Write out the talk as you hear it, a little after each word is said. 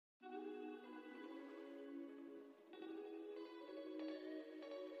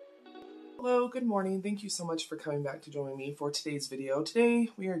Hello, good morning. Thank you so much for coming back to join me for today's video. Today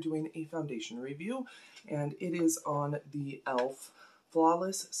we are doing a foundation review and it is on the e.l.f.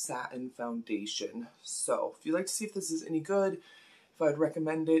 Flawless Satin Foundation. So if you'd like to see if this is any good, if I'd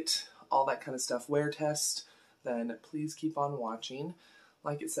recommend it, all that kind of stuff, wear test, then please keep on watching.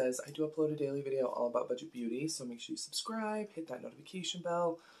 Like it says, I do upload a daily video all about budget beauty, so make sure you subscribe, hit that notification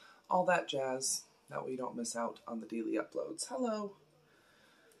bell, all that jazz. That way you don't miss out on the daily uploads. Hello.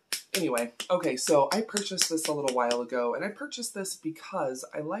 Anyway, okay, so I purchased this a little while ago, and I purchased this because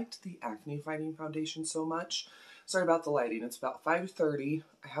I liked the acne fighting foundation so much. Sorry about the lighting. It's about 5:30.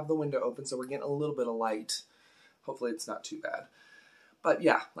 I have the window open, so we're getting a little bit of light. Hopefully it's not too bad. But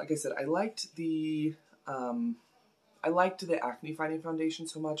yeah, like I said, I liked the acne fighting foundation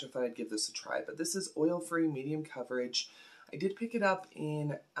so much, I thought I'd give this a try. But this is oil-free, medium coverage. I did pick it up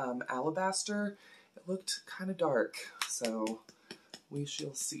in alabaster. It looked kind of dark, so we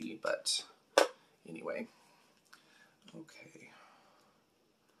shall see, but anyway. Okay.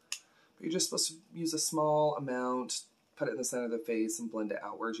 But you're just supposed to use a small amount, put it in the center of the face, and blend it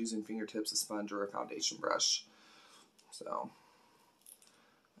outwards using fingertips, a sponge, or a foundation brush. So,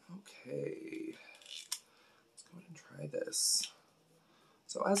 okay. Let's go ahead and try this.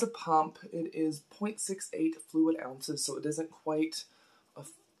 So as a pump, it is 0.68 fluid ounces, so it isn't quite a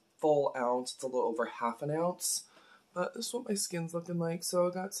full ounce. It's a little over half an ounce. But this is what my skin's looking like, so I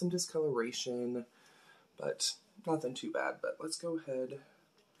got some discoloration, but nothing too bad. But let's go ahead.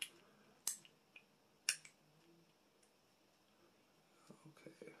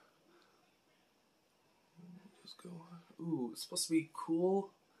 Okay. Just go. Ooh, it's supposed to be cool.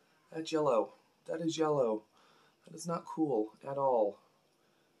 That's yellow. That is yellow. That is not cool at all.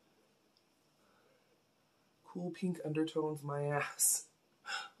 Cool pink undertones, my ass.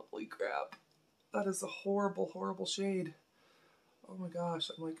 Holy crap. That is a horrible, horrible shade. Oh my gosh,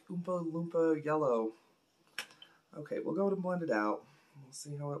 I'm like Oompa Loompa yellow. Okay, we'll go to blend it out. We'll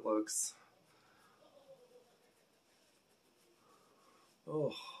see how it looks.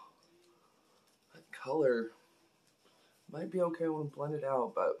 Oh, that color might be okay when blended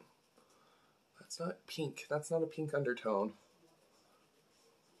out, but that's not pink. That's not a pink undertone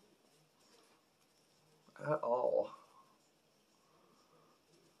at all.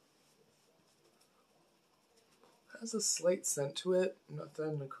 Has a slight scent to it,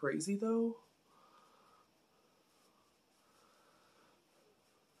 nothing crazy though.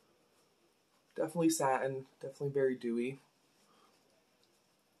 Definitely satin, definitely very dewy.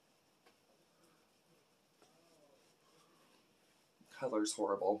 Color's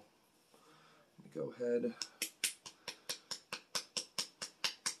horrible. Let me go ahead.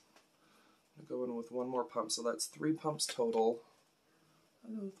 I'm gonna go in with one more pump, so that's 3 pumps total.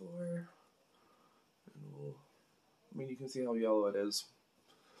 Hello, Thor. And we'll, I mean, you can see how yellow it is.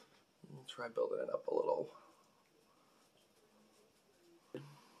 We'll try building it up a little.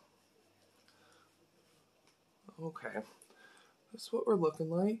 Okay, this is what we're looking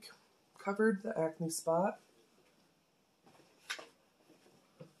like. Covered the acne spot.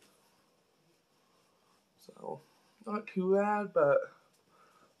 So, not too bad, but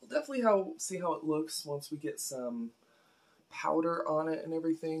we'll definitely see how it looks once we get some powder on it and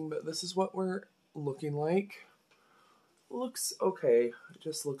everything. But this is what we're looking like. Looks okay. It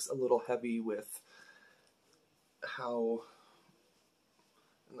just looks a little heavy with how,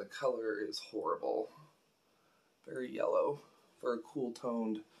 and the color is horrible. Very yellow for a cool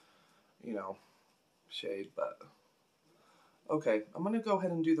toned, you know, shade, but okay. I'm gonna go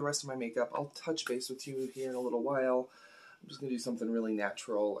ahead and do the rest of my makeup. I'll touch base with you here in a little while. I'm just gonna do something really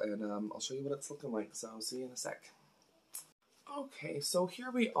natural, and I'll show you what it's looking like, so I'll see you in a sec. Okay, so here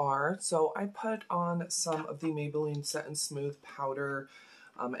we are. So I put on some of the Maybelline Set and Smooth powder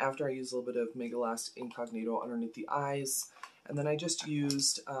after I used a little bit of Mega Last Incognito underneath the eyes. And then I just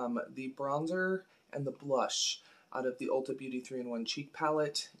used the bronzer and the blush out of the Ulta Beauty 3-in-1 Cheek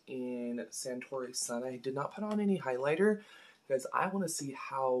Palette in Santori Sun. I did not put on any highlighter because I want to see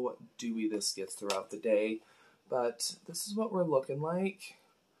how dewy this gets throughout the day. But this is what we're looking like.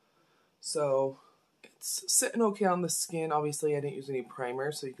 So it's sitting okay on the skin. Obviously, I didn't use any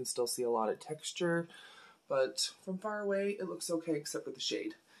primer, so you can still see a lot of texture. But from far away, it looks okay except for the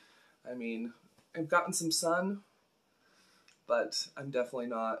shade. I mean, I've gotten some sun, but I'm definitely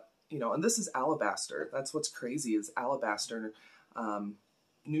not, you know, and this is alabaster. That's what's crazy is alabaster,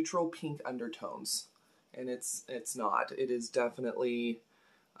 neutral pink undertones. And it's not. It is definitely,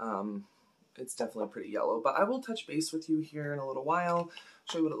 it's definitely pretty yellow. But I will touch base with you here in a little while,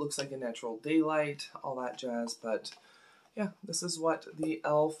 show you what it looks like in natural daylight, all that jazz. But yeah, this is what the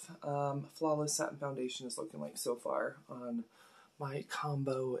e.l.f. Flawless Satin Foundation is looking like so far on my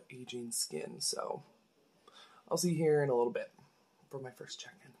combo aging skin. So I'll see you here in a little bit for my first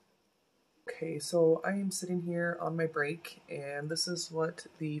check-in. Okay, so I am sitting here on my break, and this is what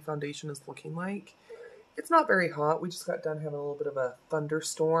the foundation is looking like. It's not very hot. We just got done having a little bit of a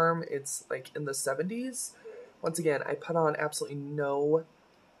thunderstorm. It's like in the 70s. Once again, I put on absolutely no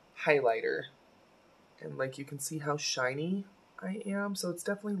highlighter, and like you can see how shiny I am. So it's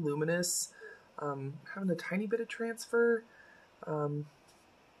definitely luminous. Having a tiny bit of transfer,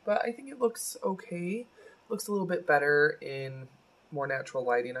 but I think it looks okay. Looks a little bit better in more natural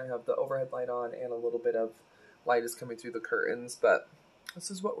lighting. I have the overhead light on and a little bit of light is coming through the curtains, but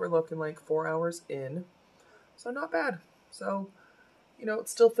this is what we're looking like 4 hours in. So not bad. So, you know,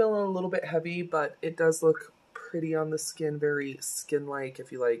 it's still feeling a little bit heavy, but it does look pretty on the skin, very skin-like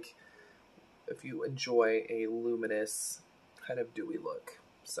if you enjoy a luminous kind of dewy look.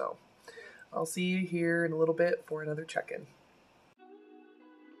 So I'll see you here in a little bit for another check-in.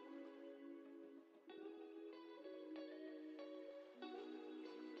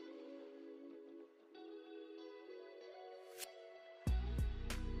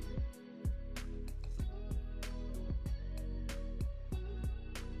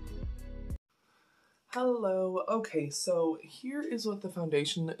 Hello. Okay, so here is what the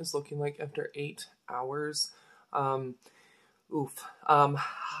foundation is looking like after 8 hours. I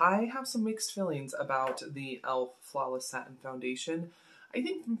have some mixed feelings about the e.l.f. Flawless Satin Foundation. I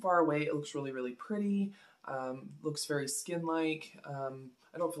think from far away it looks really, really pretty. Looks very skin-like.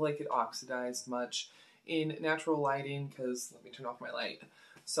 I don't feel like it oxidized much in natural lighting because, let me turn off my light.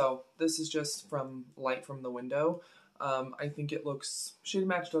 So this is just from light from the window. I think it looks, shade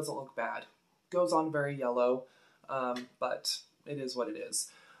match doesn't look bad. Goes on very yellow, but it is what it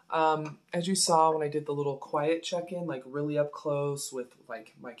is. As you saw when I did the little quiet check-in, like really up close with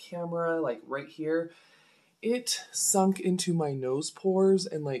like my camera, like right here, it sunk into my nose pores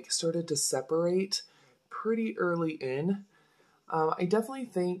and like started to separate pretty early in. I definitely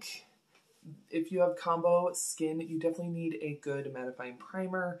think if you have combo skin, you definitely need a good mattifying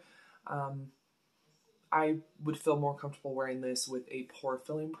primer. I would feel more comfortable wearing this with a pore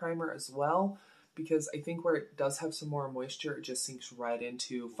filling primer as well, because I think where it does have some more moisture, it just sinks right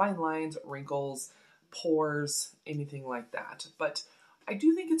into fine lines, wrinkles, pores, anything like that. But I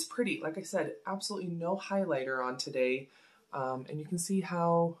do think it's pretty. Like I said, absolutely no highlighter on today. And you can see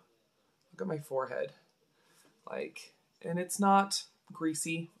how, look at my forehead. Like, and it's not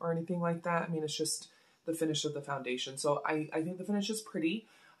greasy or anything like that. I mean, it's just the finish of the foundation. So I think the finish is pretty.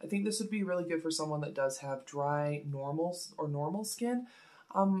 I think this would be really good for someone that does have dry, normal skin.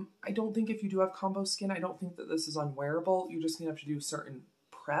 I don't think if you do have combo skin, I don't think that this is unwearable. You're just gonna have to do certain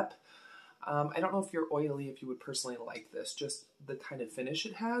prep. I don't know if you're oily, if you would personally like this, just the kind of finish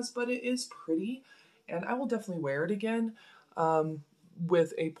it has, but it is pretty, and I will definitely wear it again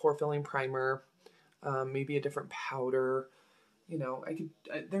with a pore filling primer, maybe a different powder. You know,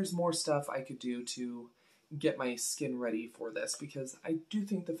 there's more stuff I could do to get my skin ready for this because I do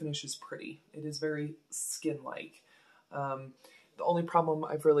think the finish is pretty. It is very skin-like. The only problem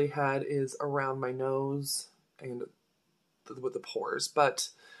I've really had is around my nose and with the pores. But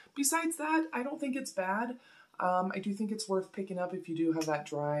besides that, I don't think it's bad. I do think it's worth picking up if you do have that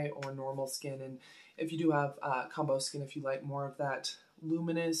dry or normal skin. And if you do have combo skin, if you like more of that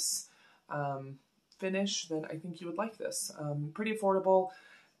luminous finish, then I think you would like this. Pretty affordable.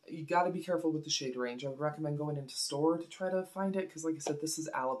 You got to be careful with the shade range. I would recommend going into store to try to find it because, like I said, this is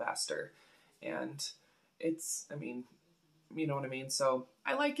alabaster. And it's, I mean, you know what I mean? So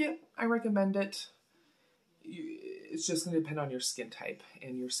I like it. I recommend it. It's just going to depend on your skin type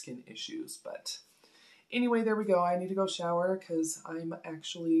and your skin issues. But anyway, there we go. I need to go shower because I'm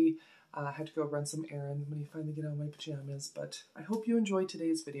actually had to go run some errands when I finally get out of my pajamas. But I hope you enjoyed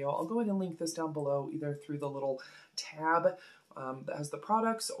today's video. I'll go ahead and link this down below, either through the little tab that has the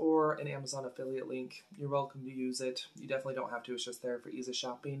products or an Amazon affiliate link. You're welcome to use it. You definitely don't have to. It's just there for ease of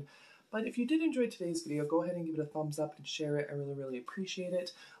shopping. But if you did enjoy today's video, go ahead and give it a thumbs up and share it. I really, really appreciate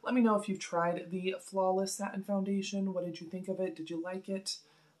it. Let me know if you've tried the Flawless Satin Foundation. What did you think of it? Did you like it?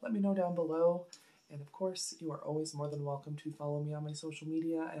 Let me know down below. And of course, you are always more than welcome to follow me on my social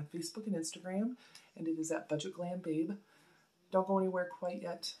media at Facebook and Instagram. And it is at Budget Glam Babe. Don't go anywhere quite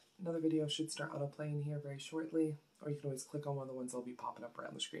yet. Another video should start autoplaying here very shortly. Or you can always click on one of the ones that'll be popping up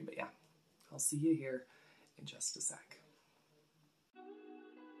around the screen. But yeah, I'll see you here in just a sec.